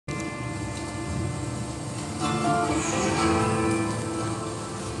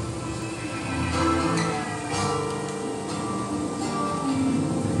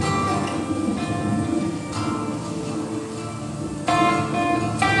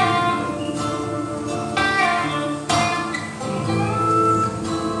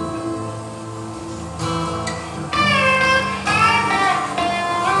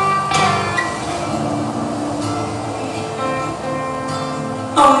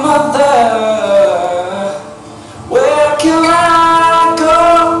mother, where can I go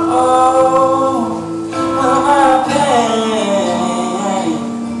when my pain,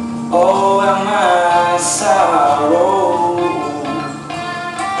 oh, and my sorrow?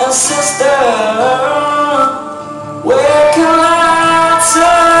 And sister, where can I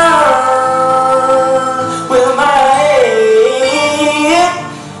turn with my head?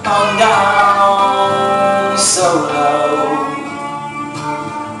 I'm down so low.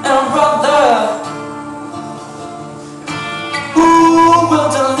 And brother, who will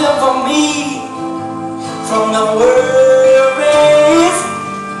deliver me from the worries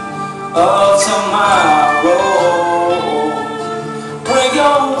of tomorrow? Bring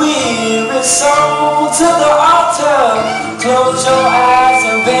your weary soul to the altar. Close your eyes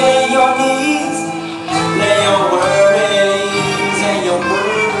and bend your knees. Lay your worries and your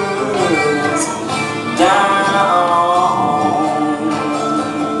burdens down.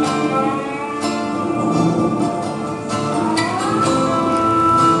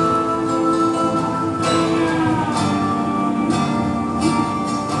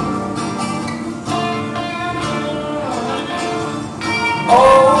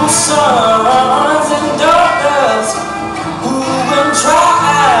 Oh, sons and daughters who will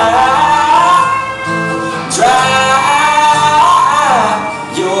dry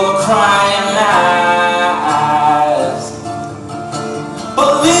your crying eyes.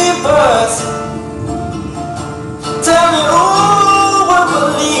 Believers, tell me who will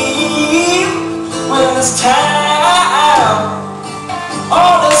believe when it's time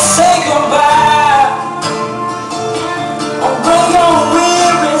all to say goodbye. Oh, bring your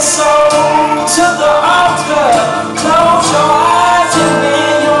weary soul to the altar. Close your eyes and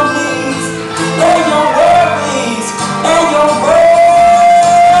bend your knees. Lay your worries and your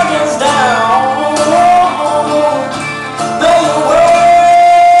burdens down. May your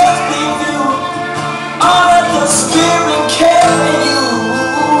words be you. All of the Spirit carry you.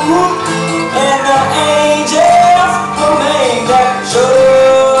 And the angels will make that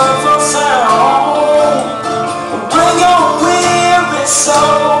joyful sound. Bring your weary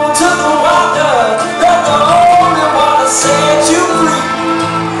soul